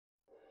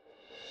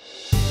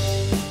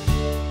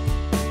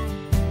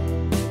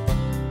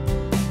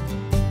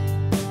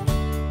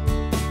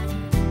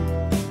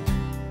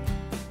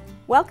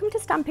Welcome to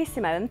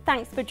Stampissimo and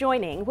thanks for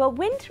joining. Well,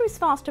 winter is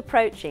fast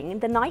approaching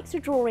and the nights are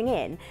drawing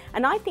in,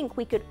 and I think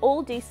we could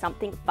all do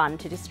something fun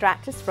to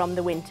distract us from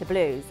the winter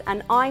blues,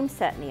 and I'm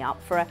certainly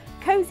up for a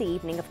cosy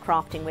evening of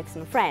crafting with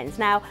some friends.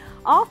 Now,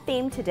 our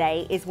theme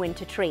today is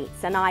winter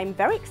treats, and I'm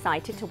very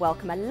excited to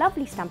welcome a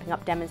lovely Stampin'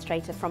 Up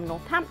demonstrator from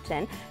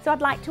Northampton. So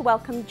I'd like to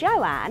welcome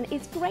Joanne.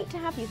 It's great to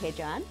have you here,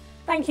 Joanne.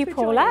 Thank you,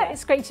 Paula.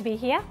 It's great to be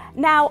here.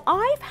 Now,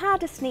 I've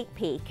had a sneak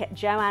peek at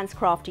Joanne's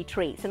crafty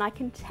treats, and I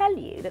can tell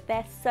you that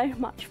they're so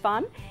much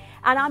fun.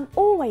 And I'm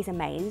always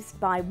amazed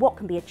by what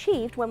can be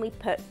achieved when we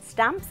put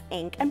stamps,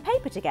 ink and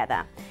paper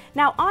together.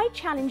 Now, I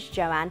challenged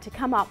Joanne to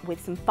come up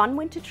with some fun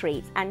winter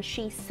treats, and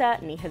she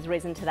certainly has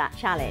risen to that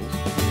challenge.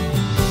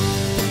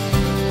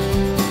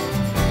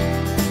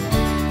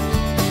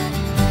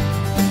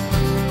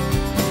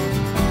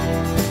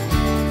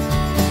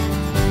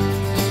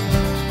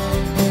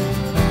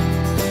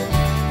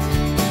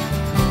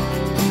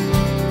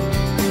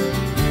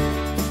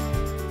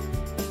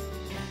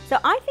 So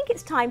I think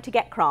it's time to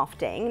get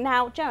crafting.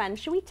 Now, Joanne,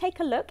 shall we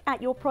take a look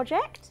at your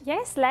project?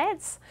 Yes,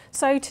 let's.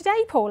 So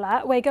today,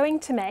 Paula, we're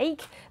going to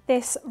make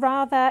this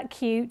rather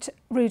cute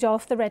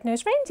Rudolph the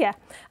Red-Nosed Reindeer.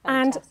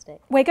 Fantastic. And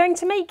we're going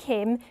to make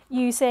him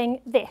using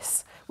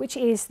this, which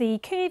is the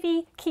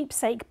Curvy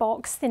Keepsake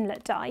box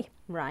Thinlit die.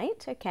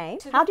 Right, okay.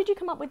 How did you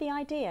come up with the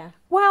idea?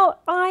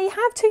 Well, I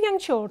have two young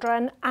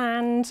children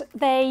and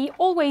they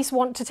always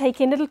want to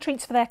take in little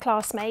treats for their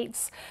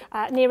classmates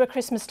nearer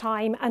Christmas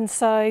time, and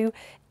so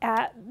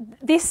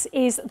this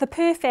is the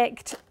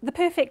perfect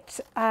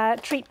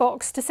treat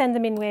box to send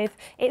them in with.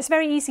 It's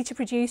very easy to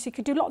produce, you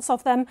could do lots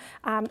of them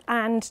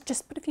and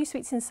just put a few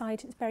sweets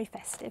inside. It's very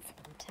festive.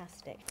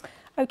 Fantastic.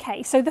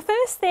 Okay, so the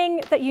first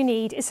thing that you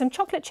need is some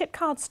chocolate chip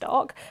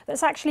cardstock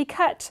that's actually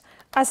cut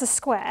as a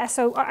square,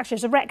 so actually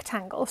as a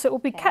rectangle, so it will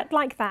be cut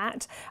like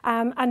that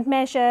and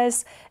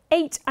measures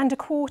 8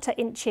 1/4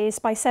 inches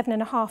by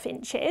 7.5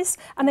 inches,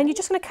 and then you're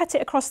just going to cut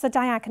it across the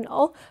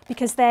diagonal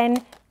because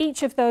then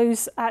each of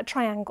those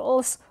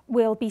triangles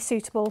will be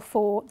suitable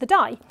for the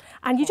die.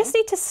 And you just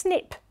need to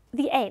snip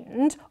the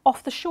end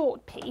off the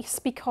short piece,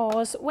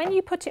 because when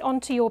you put it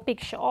onto your big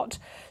shot,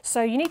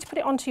 so you need to put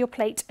it onto your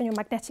plate and your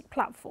magnetic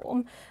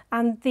platform,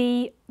 and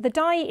the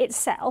die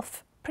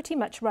itself pretty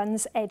much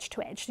runs edge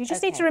to edge. So you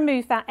just need to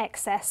remove that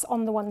excess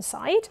on the one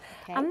side,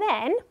 and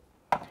then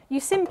you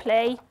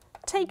simply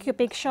take your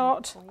big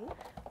shot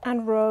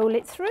and roll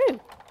it through.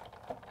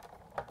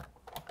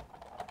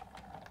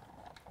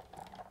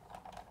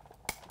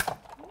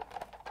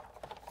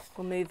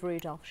 We'll move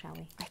Rudolph, shall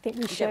we? I think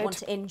we should. Don't want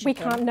to injure we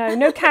him. can't,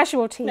 no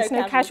casualties,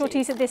 No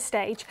casualties at this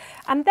stage.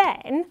 And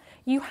then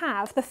you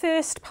have the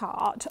first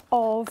part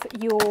of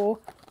your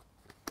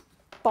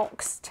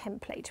box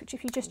template, which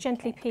if you just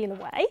gently peel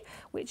away,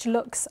 which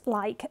looks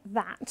like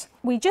that.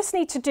 We just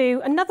need to do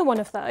another one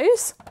of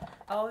those.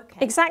 Oh, okay.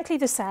 Exactly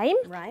the same.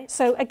 Right.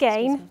 So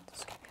again,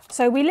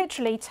 so we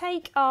literally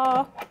take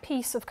our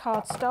piece of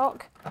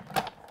cardstock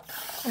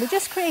and we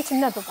just create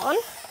another one.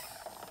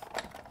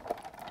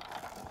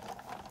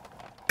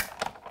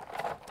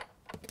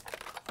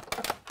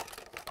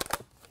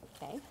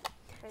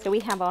 So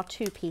we have our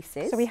two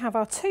pieces. So we have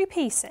our two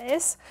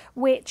pieces,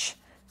 which,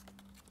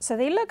 so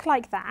they look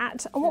like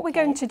that. And what we're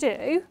going to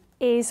do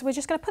is we're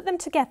just going to put them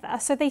together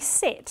so they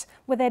sit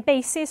with their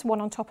bases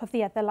one on top of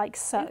the other, like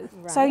so.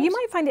 Right. So you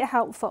might find it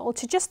helpful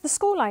to just, the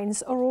score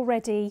lines are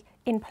already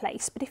in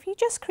place, but if you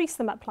just crease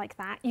them up like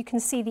that, you can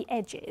see the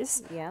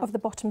edges of the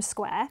bottom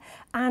square.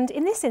 And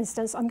in this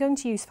instance, I'm going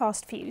to use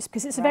Fast Fuse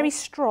because it's a very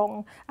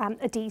strong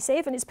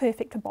adhesive and it's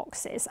perfect for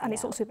boxes, and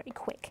it's also very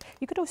quick.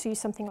 You could also use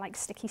something like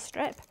sticky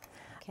strip.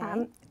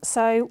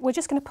 So we're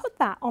just going to put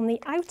that on the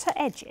outer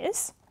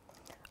edges,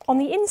 on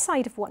the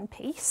inside of one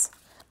piece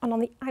and on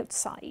the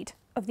outside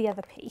of the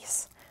other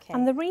piece.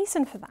 And the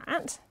reason for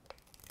that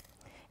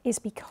is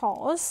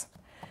because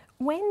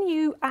when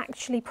you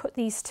actually put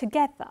these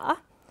together,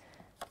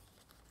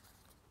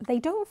 they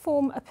don't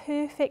form a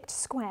perfect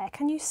square.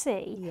 Can you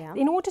see?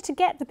 In order to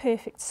get the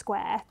perfect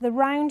square, the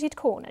rounded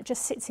corner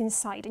just sits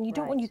inside, and you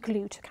don't want your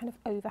glue to kind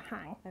of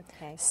overhang.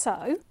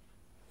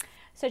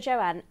 So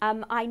Joanne,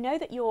 I know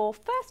that your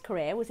first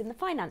career was in the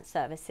finance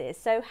services.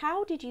 So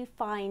how did you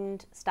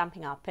find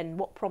Stampin' Up and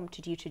what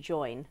prompted you to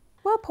join?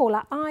 Well,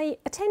 Paula, I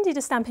attended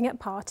a Stampin' Up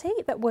party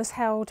that was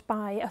held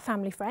by a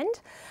family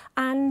friend,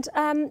 and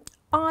I'm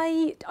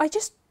a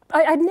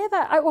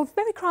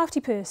very crafty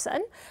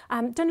person,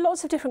 done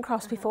lots of different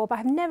crafts before, but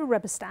I've never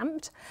rubber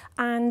stamped.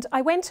 And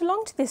I went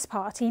along to this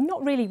party,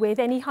 not really with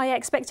any high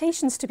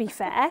expectations, to be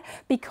fair,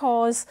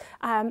 because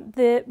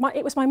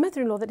it was my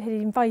mother-in-law that had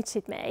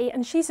invited me,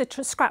 and she's a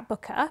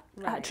scrapbooker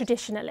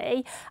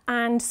traditionally.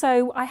 And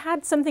so I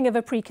had something of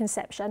a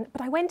preconception,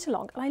 but I went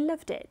along and I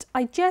loved it.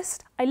 I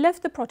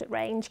loved the product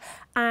range,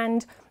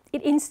 and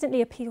it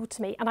instantly appealed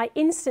to me and I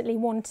instantly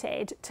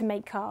wanted to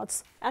make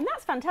cards. And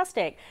that's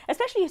fantastic,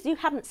 especially as you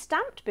hadn't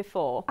stamped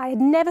before. I had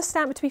never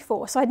stamped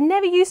before, so I'd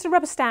never used a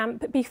rubber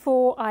stamp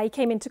before I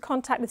came into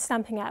contact with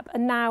Stampin' Up,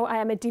 and now I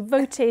am a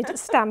devoted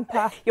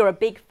stamper. You're a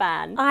big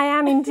fan. I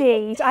am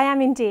indeed, I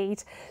am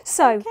indeed.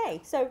 So,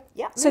 okay, so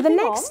yeah. So the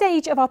next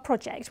stage of our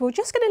project, we're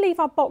just going to leave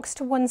our box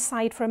to one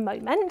side for a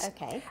moment.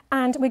 Okay.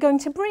 And we're going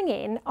to bring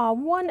in our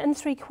 1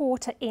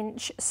 3/4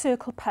 inch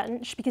circle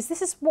punch, because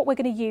this is what we're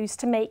going to use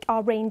to make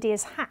our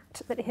reindeer's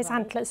hat that his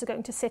antlers are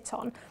going to sit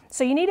on.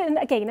 So you need,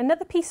 again,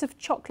 another piece of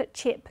chocolate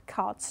chip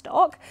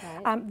cardstock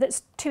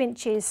that's 2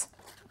 inches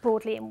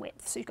broadly in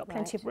width, so you've got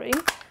plenty of room.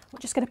 We're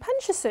just going to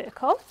punch a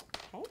circle,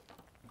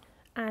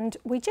 and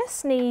we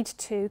just need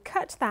to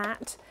cut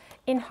that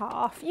in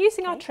half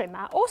using our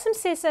trimmer or some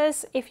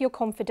scissors if you're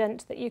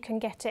confident that you can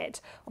get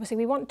it. Obviously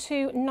we want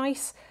 2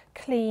 nice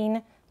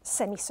clean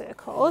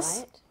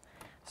semicircles.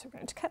 So we're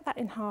going to cut that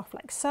in half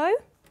like so.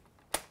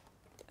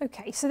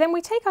 Okay, so then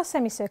we take our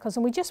semicircles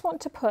and we just want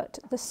to put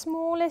the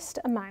smallest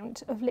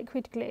amount of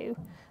liquid glue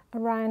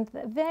around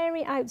the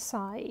very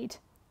outside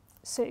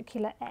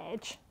circular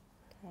edge,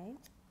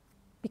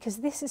 because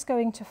this is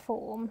going to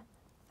form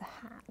the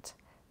hat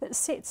that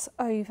sits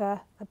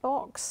over the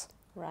box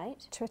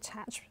to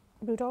attach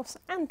Rudolph's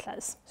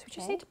antlers. So we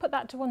just need to put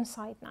that to one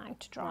side now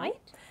to dry.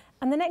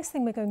 And the next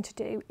thing we're going to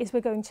do is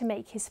we're going to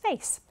make his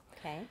face.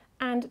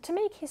 And to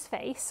make his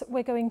face,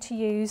 we're going to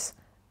use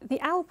the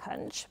owl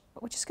punch,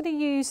 but we're just going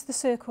to use the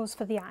circles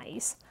for the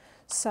eyes.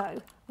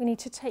 So we need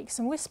to take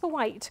some Whisper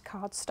White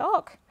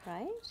cardstock.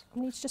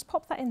 We need to just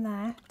pop that in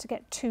there to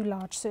get 2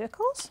 large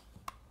circles.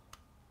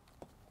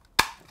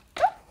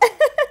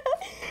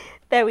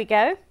 There we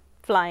go,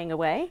 flying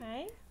away.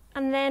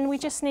 And then we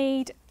just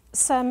need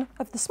some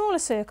of the smaller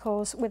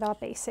circles with our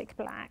basic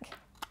black.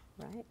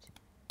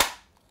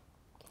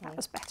 That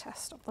was better,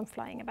 stop them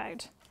flying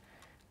about.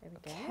 There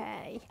we go.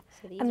 Okay.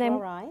 So these and then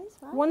are our eyes,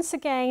 once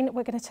again,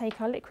 we're going to take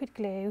our liquid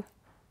glue.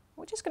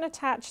 We're just going to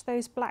attach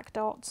those black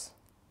dots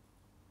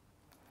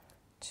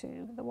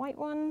to the white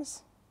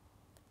ones.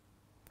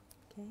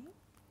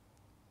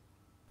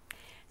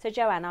 So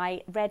Joanne,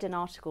 I read an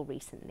article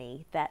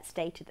recently that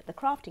stated that the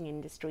crafting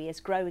industry is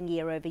growing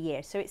year over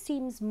year. So it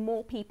seems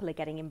more people are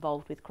getting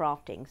involved with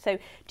crafting. So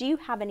do you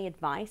have any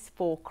advice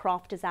for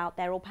crafters out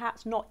there, or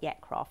perhaps not yet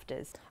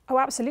crafters? Oh,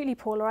 absolutely,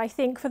 Paula. I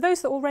think for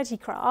those that already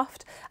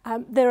craft,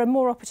 there are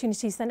more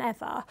opportunities than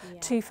ever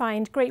to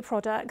find great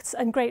products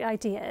and great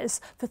ideas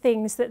for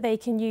things that they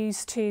can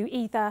use to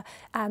either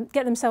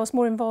get themselves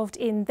more involved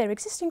in their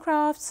existing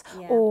crafts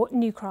or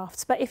new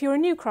crafts. But if you're a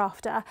new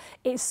crafter,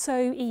 it's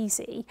so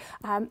easy.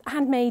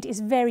 Handmade is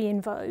very in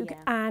vogue,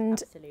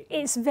 and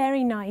it's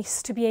very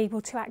nice to be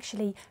able to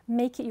actually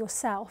make it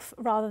yourself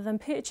rather than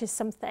purchase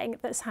something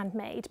that's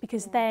handmade,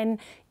 because then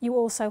you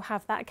also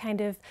have that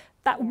kind of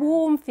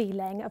warm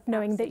feeling of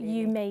knowing that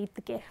you made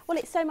the gift. Well,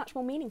 it's so much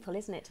more meaningful,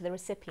 isn't it, to the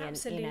recipient?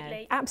 Absolutely, you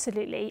know?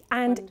 Absolutely,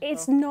 and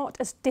it's not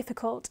as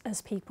difficult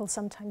as people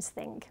sometimes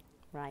think.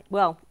 Right,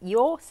 well,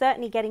 you're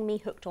certainly getting me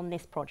hooked on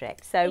this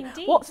project. So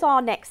what's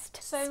our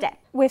next step?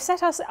 We've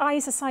set our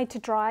eyes aside to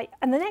dry,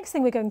 and the next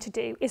thing we're going to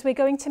do is we're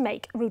going to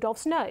make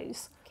Rudolph's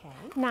nose.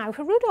 Now,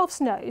 for Rudolph's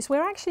nose,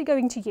 we're actually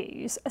going to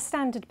use a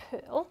standard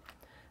pearl,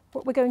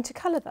 but we're going to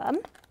colour them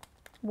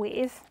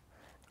with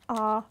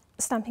our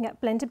Stampin' Up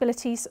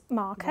Blendabilities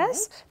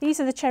markers. These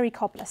are the Cherry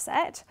Cobbler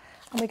set,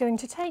 and we're going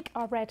to take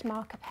our red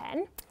marker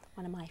pen.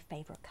 One of my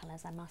favourite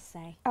colours, I must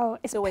say. Oh,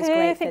 it's always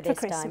perfect great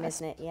for Christmas, this time,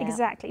 isn't it? Yeah.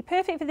 Exactly,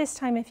 perfect for this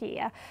time of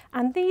year.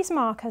 And these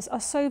markers are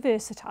so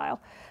versatile.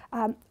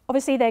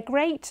 Obviously, they're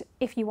great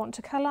if you want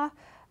to colour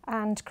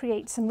and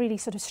create some really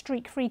sort of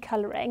streak-free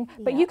colouring,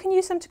 but you can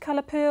use them to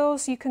colour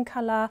pearls, you can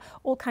colour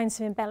all kinds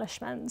of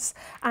embellishments,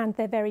 and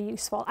they're very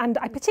useful. And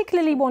I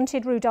particularly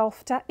wanted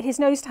Rudolph, his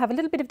nose to have a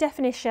little bit of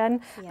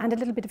definition and a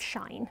little bit of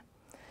shine.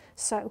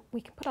 So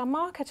we can put our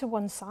marker to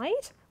one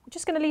side. We're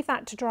just going to leave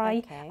that to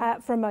dry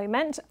for a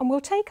moment, and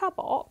we'll take our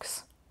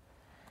box.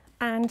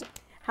 And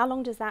how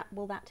long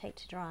will that take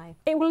to dry?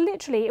 It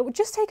will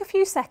just take a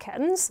few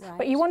seconds,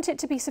 but you want it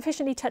to be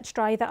sufficiently touch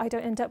dry that I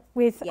don't end up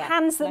with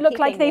hands that look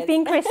like they've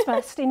been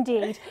Christmased,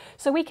 indeed.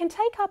 So we can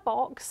take our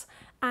box,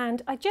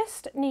 and I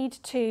just need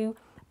to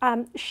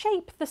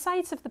shape the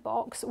sides of the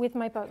box with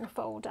my bone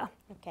folder.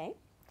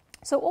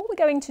 So all we're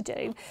going to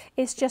do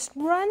is just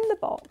run the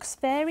box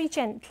very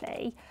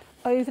gently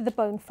over the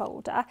bone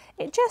folder.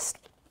 It just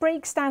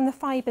breaks down the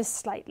fibres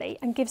slightly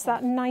and gives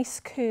that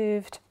nice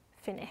curved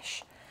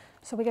finish.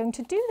 So we're going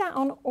to do that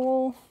on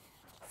all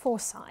 4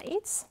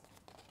 sides.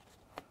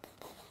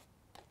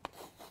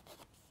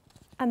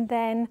 And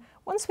then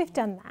once we've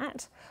done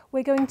that,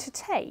 we're going to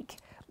take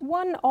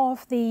one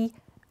of the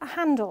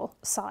handle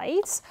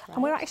sides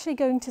and we're actually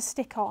going to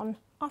stick on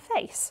our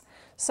face.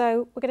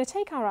 So we're going to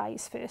take our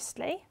eyes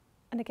firstly,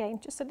 and again,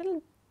 just a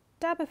little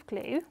dab of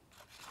glue.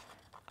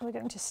 And we're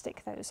going to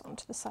stick those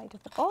onto the side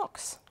of the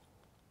box,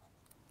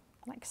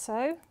 like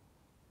so.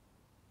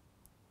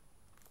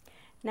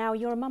 Now,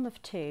 you're a mum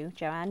of two,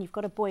 Joanne. You've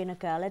got a boy and a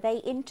girl. Are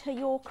they into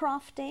your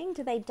crafting?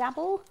 Do they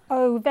dabble?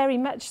 Oh, very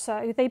much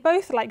so. They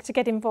both like to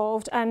get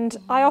involved, and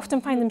I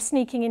often find them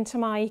sneaking into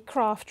my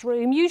craft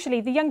room. Usually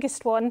the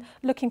youngest one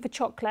looking for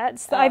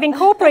chocolates that I've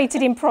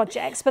incorporated in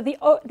projects, but the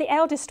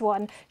eldest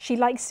one, she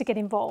likes to get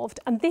involved.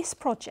 And this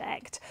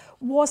project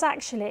was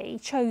actually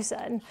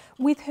chosen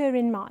with her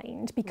in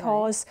mind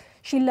because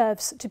she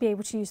loves to be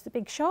able to use the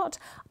big shot.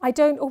 I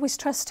don't always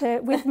trust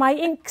her with my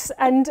inks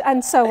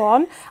and so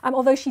on,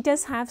 although she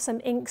does have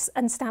some inks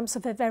and stamps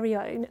of her very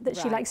own that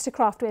she likes to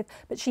craft with,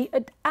 but she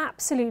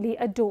absolutely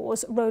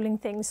adores rolling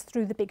things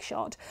through the big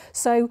shot.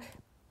 So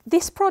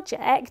this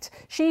project,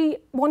 she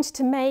wanted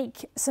to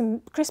make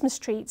some Christmas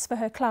treats for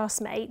her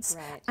classmates,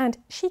 and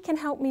she can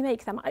help me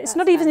make them. It's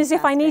not even as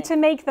if I need to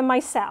make them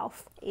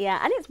myself. Yeah,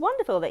 and it's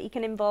wonderful that you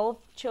can involve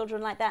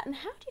children like that. And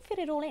how do you fit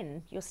it all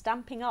in? Your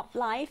Stampin' Up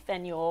life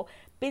and your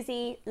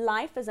busy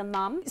life as a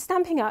mum?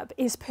 Stampin' Up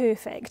is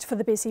perfect for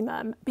the busy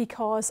mum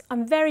because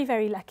I'm very,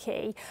 very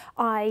lucky.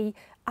 I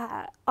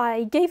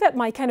gave up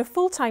my kind of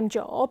full-time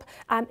job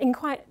in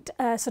quite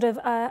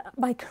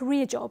my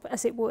career job,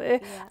 as it were,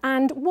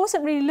 and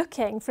wasn't really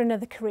looking for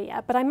another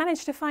career, but I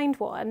managed to find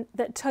one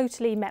that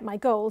totally met my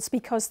goals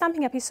because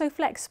Stampin' Up is so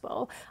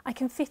flexible. I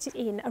can fit it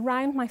in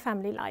around my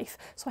family life,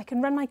 so I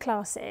can run my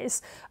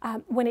classes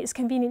when it's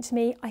convenient to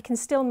me. I can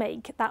still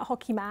make that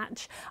hockey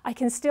match. I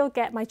can still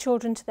get my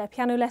children to their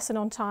piano lesson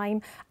on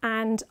time,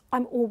 and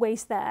I'm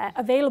always there,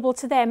 available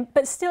to them,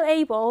 but still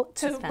able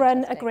to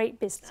run a great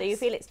business. So you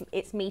feel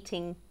it's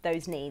meeting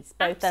those needs,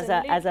 both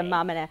as a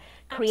mum and a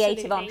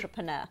creative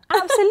entrepreneur.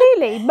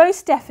 Absolutely,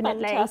 most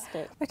definitely.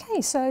 Fantastic.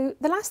 Okay, so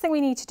the last thing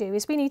we need to do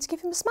is we need to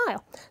give him a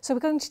smile. So we're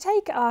going to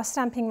take our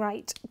Stampin'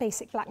 Right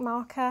basic black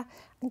marker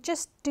and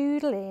just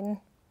doodle in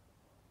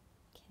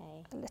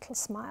a little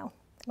smile,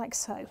 like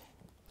so.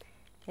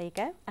 There you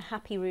go. A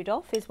happy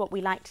Rudolph is what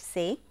we like to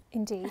see.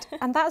 Indeed.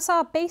 And that's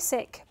our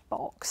basic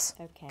box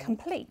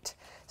complete.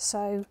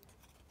 So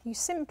you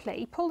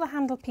simply pull the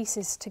handle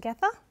pieces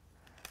together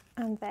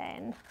and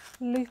then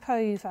loop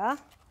over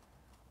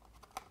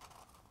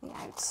the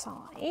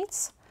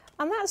outsides.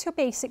 And that's your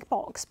basic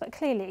box, but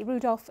clearly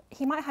Rudolph,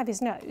 he might have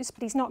his nose,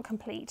 but he's not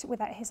complete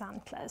without his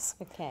antlers.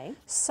 Okay.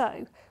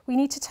 So we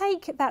need to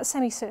take that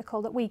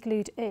semicircle that we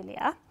glued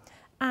earlier,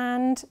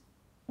 and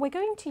we're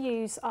going to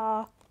use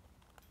our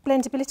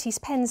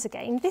Blendabilities pens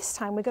again. This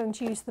time we're going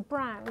to use the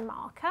brown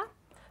marker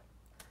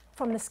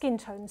from the skin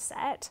tone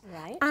set.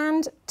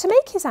 And to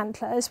make his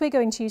antlers, we're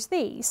going to use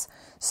these.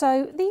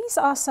 So these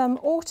are some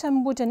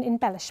autumn wooden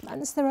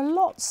embellishments. There are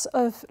lots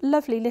of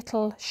lovely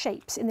little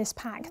shapes in this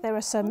pack. There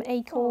are some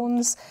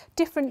acorns,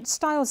 different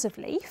styles of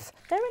leaf.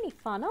 They're really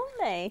fun, aren't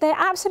they? They're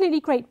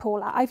absolutely great,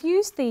 Paula. I've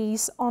used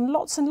these on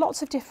lots and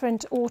lots of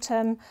different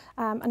autumn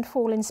and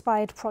fall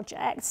inspired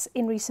projects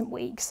in recent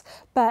weeks,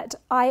 but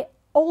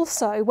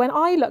also, when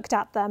I looked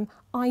at them,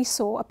 I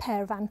saw a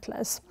pair of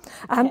antlers.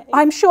 I'm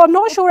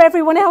not sure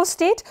everyone else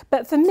did,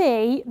 but for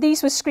me,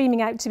 these were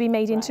screaming out to be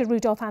made into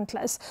Rudolph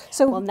antlers.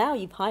 So, well, now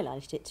you've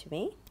highlighted it to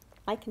me.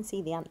 I can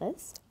see the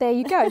antlers. There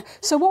you go.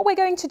 So what we're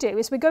going to do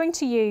is we're going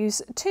to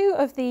use 2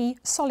 of the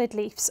solid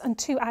leaves and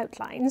 2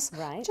 outlines.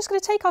 We're just going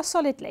to take our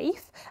solid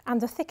leaf and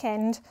the thick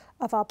end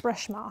of our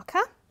brush marker,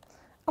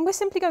 and we're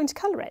simply going to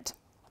colour it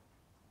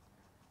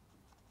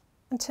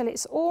until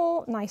it's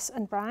all nice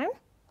and brown.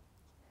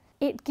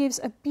 It gives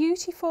a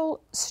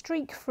beautiful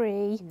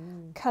streak-free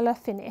colour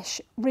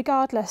finish,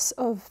 regardless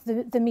of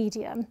the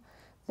medium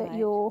that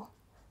you're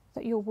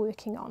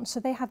working on. So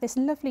they have this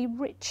lovely,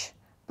 rich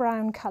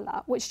brown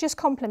colour, which just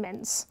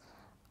complements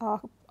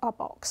our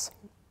box.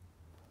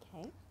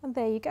 And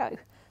there you go.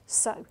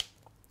 So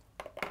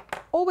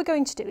all we're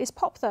going to do is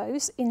pop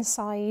those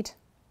inside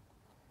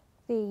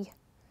the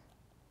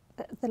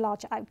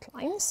larger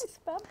outlines. It's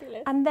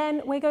fabulous. And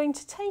then we're going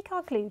to take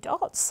our glue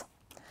dots,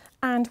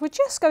 and we're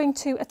just going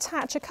to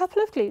attach a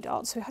couple of glue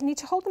dots. We need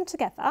to hold them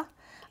together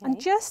and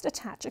just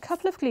attach a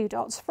couple of glue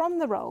dots from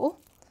the roll,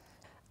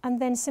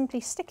 and then simply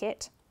stick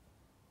it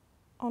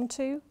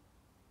onto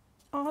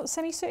our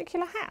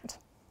semicircular hat.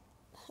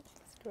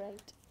 That's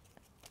great.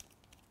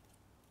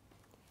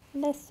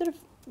 And they're sort of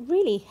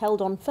really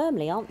held on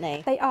firmly, aren't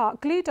they? They are.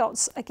 Glue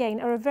dots, again,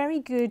 are a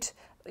very good...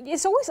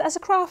 It's always, as a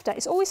crafter,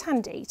 it's always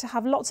handy to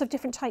have lots of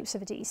different types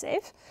of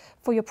adhesive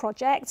for your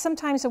project.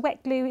 Sometimes a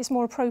wet glue is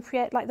more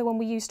appropriate, like the one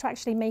we used to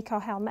actually make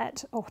our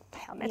helmet, our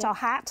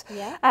hat.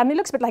 It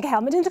looks a bit like a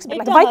helmet, it looks a bit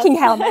like a Viking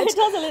helmet. It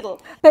does a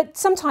little. But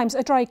sometimes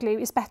a dry glue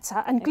is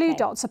better, and glue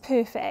dots are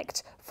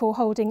perfect for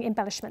holding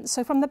embellishments.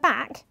 So from the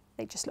back,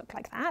 they just look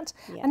like that.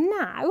 And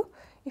now,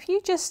 if you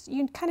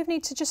kind of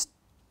need to just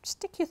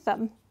stick your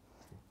thumb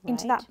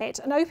into that bit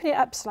and open it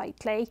up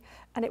slightly,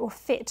 and it will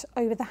fit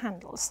over the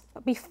handles.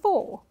 But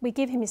before we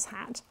give him his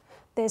hat,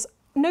 there's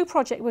no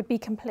project would be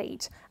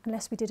complete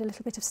unless we did a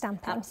little bit of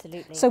stamping.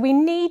 Absolutely. So we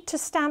need to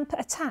stamp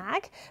a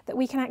tag that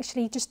we can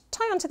actually just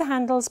tie onto the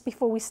handles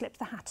before we slip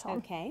the hat on.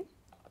 Okay.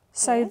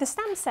 So the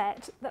stamp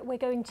set that we're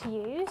going to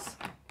use,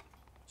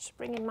 just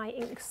bring in my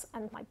inks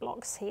and my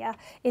blocks here,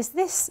 is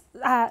this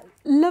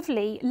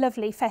lovely,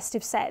 lovely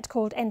festive set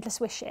called Endless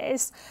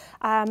Wishes.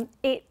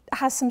 It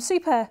has some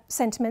super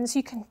sentiments.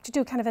 You can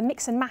do kind of a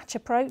mix and match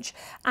approach,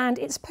 and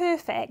it's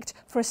perfect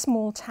for a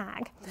small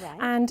tag. Right.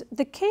 And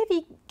the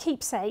Curvy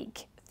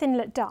Keepsake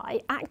Thinlit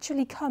die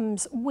actually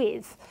comes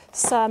with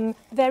some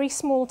very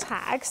small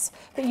tags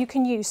that you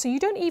can use. So you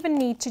don't even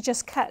need to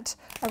just cut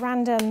a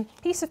random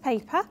piece of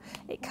paper.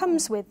 It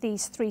comes with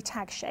these 3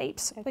 tag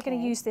shapes. Okay. We're going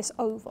to use this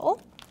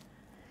oval.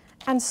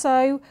 And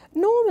so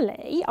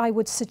normally I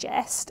would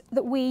suggest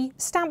that we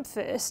stamp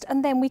first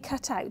and then we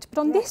cut out.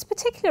 But on this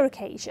particular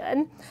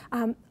occasion,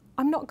 I'm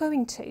not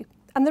going to.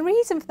 And the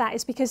reason for that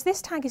is because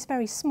this tag is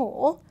very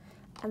small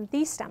and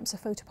these stamps are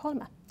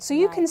photopolymer. So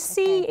you can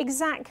see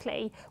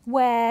exactly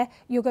where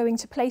you're going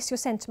to place your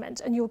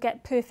sentiment and you'll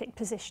get perfect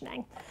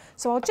positioning.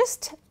 So I'll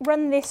just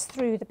run this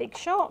through the big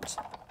shot.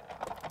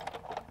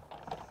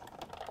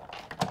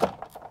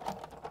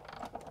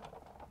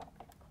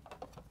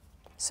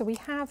 So we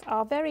have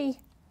our very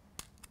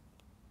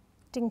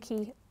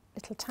dinky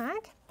little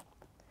tag.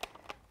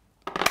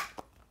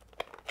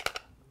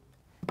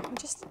 I'm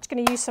just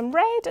going to use some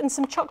red and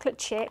some chocolate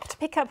chip to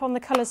pick up on the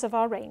colours of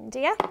our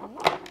reindeer.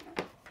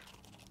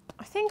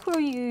 I think we'll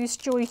use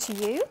Joy to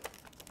You,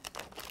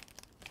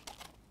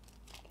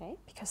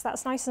 because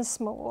that's nice and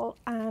small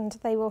and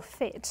they will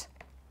fit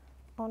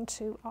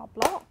onto our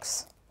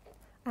blocks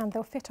and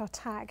they'll fit our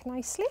tag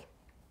nicely.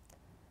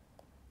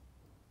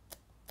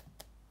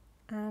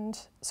 And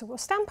so we'll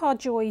stamp our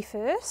Joy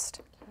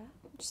first.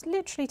 Just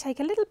literally take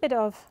a little bit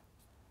of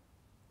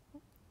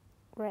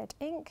red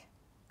ink.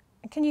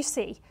 And can you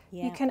see?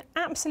 Yeah. You can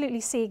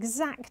absolutely see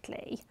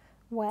exactly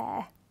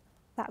where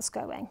that's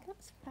going.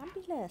 That's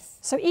fabulous.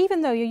 So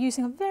even though you're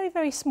using a very,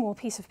 very small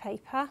piece of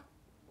paper,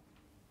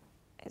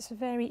 it's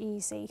very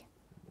easy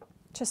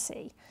to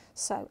see.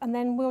 So, and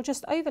then we'll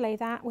just overlay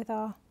that with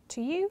our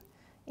To You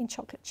in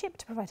chocolate chip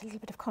to provide a little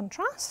bit of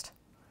contrast.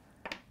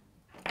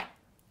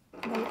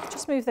 And then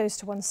just move those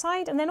to one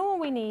side, and then all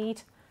we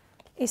need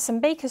is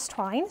some baker's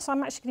twine. So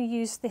I'm actually going to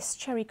use this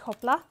cherry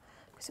cobbler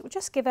because it will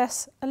just give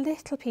us a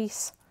little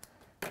piece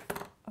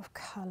of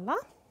colour.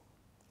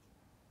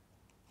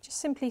 Just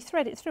simply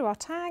thread it through our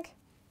tag.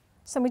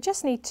 So we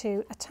just need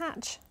to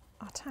attach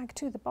our tag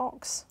to the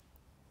box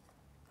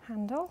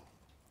handle.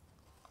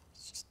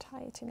 Let's just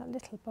tie it in a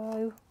little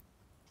bow.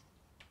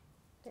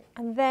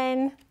 And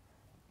then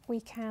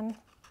we can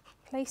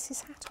place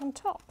his hat on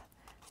top.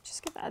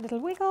 Just give that a little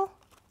wiggle.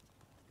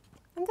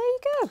 And there you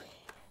go.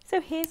 So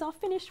here's our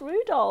finished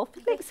Rudolph.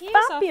 It looks Here's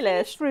fabulous. Our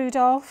finished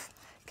Rudolph,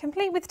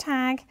 complete with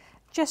tag,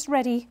 just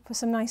ready for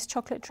some nice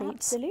chocolate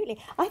treats. Absolutely.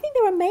 I think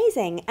they're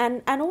amazing,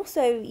 and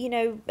also, you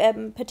know,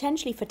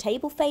 potentially for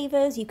table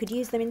favours. You could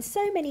use them in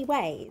so many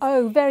ways.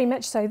 Oh, very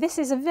much so. This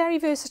is a very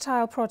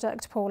versatile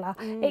product, Paula.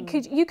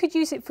 You could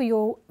use it for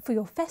your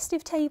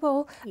festive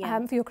table,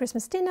 for your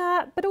Christmas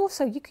dinner, but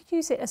also you could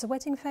use it as a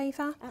wedding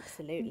favour.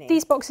 Absolutely.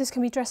 These boxes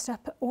can be dressed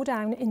up or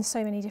down in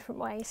so many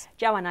different ways.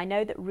 Joanne, I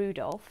know that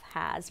Rudolph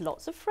has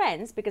lots of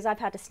friends because I've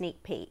had a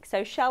sneak peek.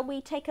 So shall we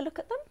take a look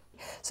at them?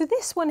 So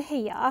this one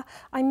here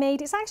I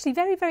made, it's actually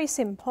very, very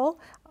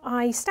simple.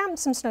 I stamped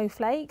some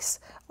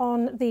snowflakes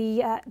on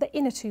the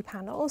inner 2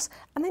 panels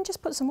and then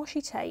just put some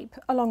washi tape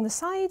along the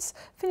sides,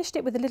 finished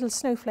it with a little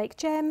snowflake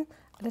gem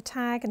and a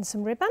tag and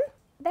some ribbon.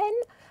 Then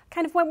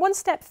kind of went one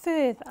step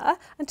further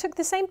and took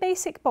the same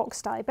basic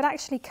box die but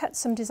actually cut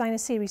some designer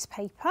series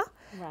paper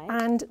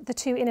and the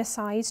 2 inner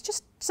sides,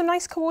 just some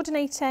nice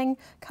coordinating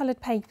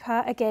coloured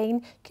paper. Again,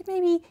 you could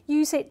maybe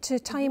use it to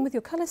tie in with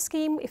your colour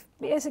scheme. If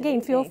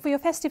again for your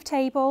festive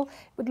table,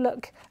 it would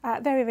look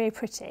very, very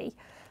pretty.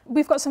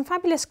 We've got some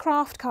fabulous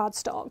craft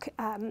cardstock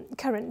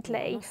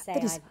currently. I must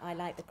say, I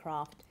like the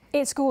craft.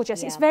 It's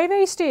gorgeous. Yeah. It's very,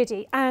 very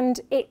sturdy, and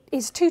it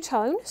is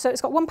 2-tone. So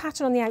it's got one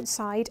pattern on the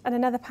outside and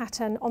another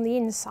pattern on the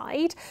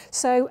inside.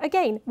 So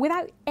again,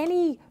 without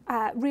any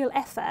real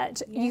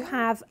effort, you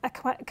have a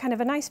kind of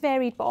a nice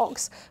varied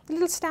box, a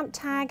little stamp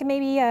tag,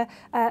 maybe an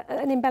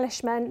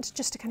embellishment,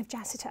 just to kind of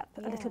jazz it up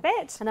a little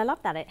bit. And I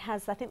love that it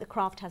has. I think the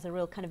craft has a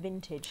real kind of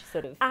vintage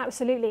sort of.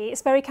 Absolutely,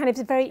 it's very kind of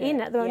in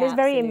at the moment. It's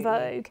very in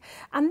vogue.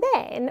 And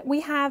then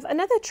we have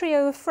another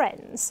trio of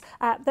friends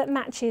that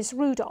matches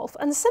Rudolph,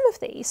 and some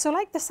of these. So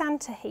like the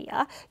Santa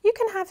here, you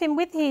can have him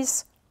with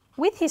his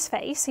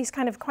face. He's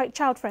kind of quite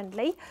child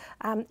friendly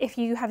if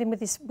you have him with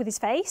his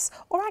face,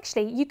 or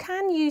actually you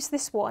can use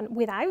this one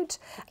without,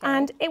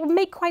 and it will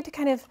make quite a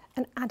kind of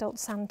an adult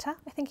Santa.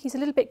 I think he's a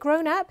little bit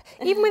grown up.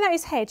 Even without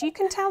his head, you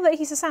can tell that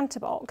he's a Santa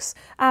box.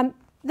 The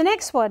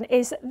next one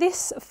is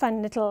this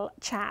fun little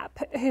chap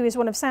who is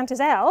one of Santa's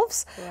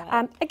elves.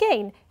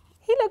 Again,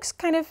 he looks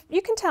kind of, you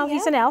can tell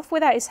he's an elf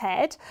without his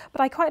head,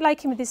 but I quite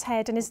like him with his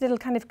head and his little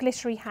kind of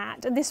glittery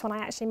hat. And this one I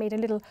actually made a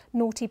little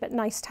naughty but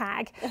nice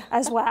tag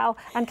as well.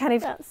 And kind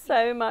of. That's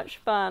so much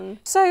fun.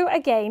 So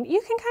again,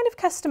 you can kind of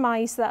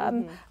customise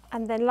them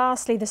And then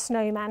lastly, the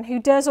snowman, who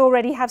does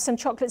already have some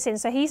chocolates in,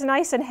 so he's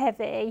nice and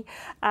heavy.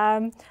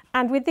 And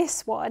with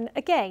this one,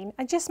 again,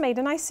 I just made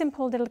a nice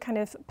simple little kind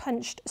of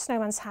punched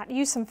snowman's hat.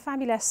 Used some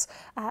fabulous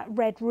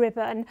red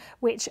ribbon,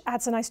 which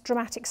adds a nice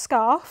dramatic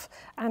scarf.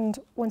 And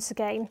once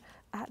again,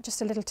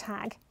 just a little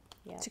tag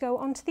to go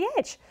onto the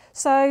edge.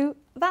 So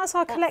that's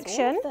our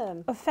collection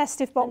of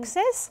festive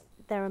boxes.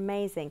 They're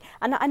amazing,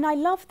 and I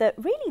love that.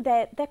 Really,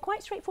 they're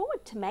quite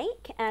straightforward to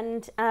make,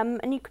 and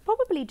you could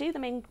probably do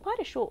them in quite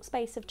a short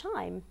space of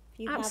time.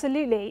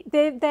 Absolutely,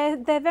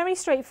 they're very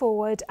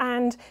straightforward,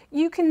 and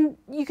you can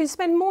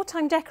spend more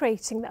time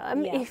decorating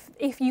them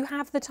if you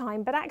have the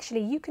time. But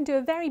actually, you can do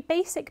a very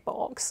basic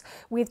box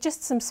with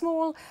just some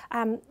small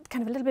kind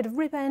of a little bit of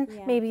ribbon,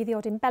 maybe the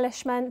odd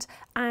embellishment,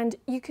 and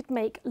you could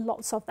make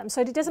lots of them.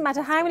 So it doesn't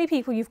matter how many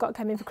people you've got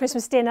coming for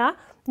Christmas dinner.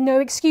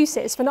 No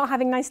excuses for not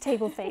having nice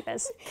table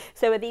favours.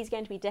 So are these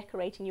going to be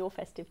decorating your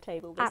festive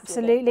table?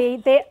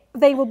 Absolutely,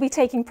 they will be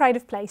taking pride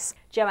of place.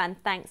 Joanne,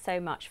 thanks so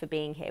much for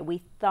being here.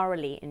 We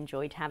thoroughly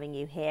enjoyed having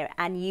you here,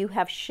 and you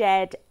have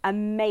shared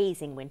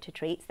amazing winter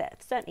treats that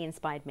have certainly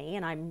inspired me,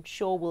 and I'm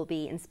sure will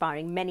be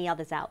inspiring many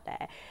others out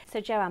there. So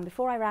Joanne,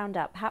 before I round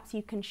up, perhaps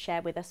you can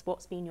share with us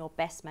what's been your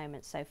best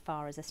moment so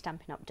far as a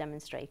Stampin' Up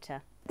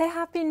demonstrator. There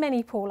have been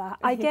many, Paula.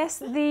 I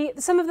guess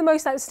some of the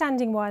most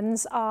outstanding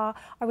ones are,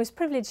 I was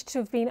privileged to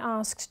have been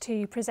asked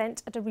to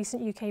present at a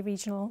recent UK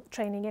regional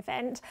training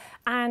event,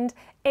 and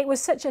it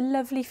was such a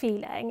lovely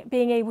feeling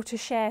being able to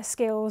share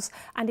skills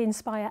and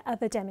inspire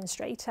other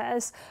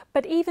demonstrators.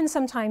 But even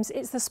sometimes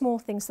it's the small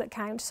things that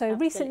count. So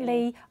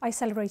recently I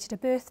celebrated a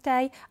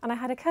birthday, and I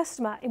had a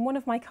customer in one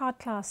of my card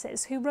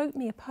classes who wrote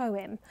me a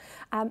poem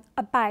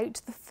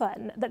about the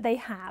fun that they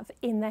have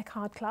in their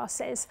card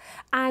classes.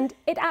 And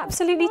it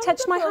absolutely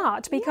touched my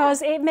heart,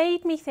 because it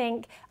made me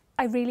think,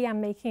 I really am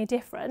making a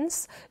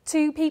difference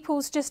to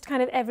people's just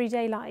kind of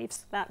everyday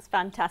lives. That's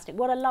fantastic.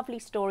 What a lovely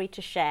story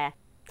to share.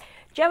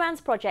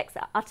 Joanne's projects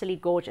are utterly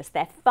gorgeous.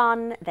 They're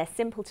fun, they're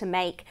simple to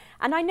make,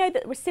 and I know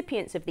that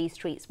recipients of these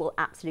treats will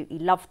absolutely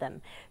love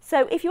them.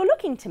 So if you're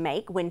looking to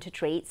make winter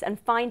treats and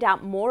find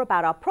out more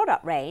about our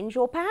product range,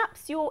 or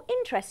perhaps you're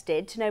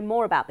interested to know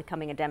more about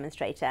becoming a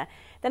demonstrator,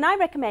 then I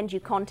recommend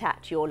you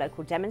contact your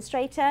local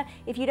demonstrator.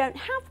 If you don't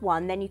have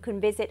one, then you can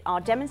visit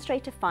our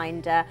demonstrator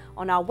finder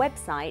on our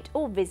website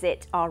or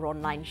visit our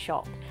online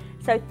shop.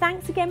 So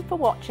thanks again for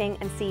watching,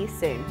 and see you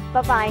soon.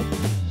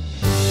 Bye-bye.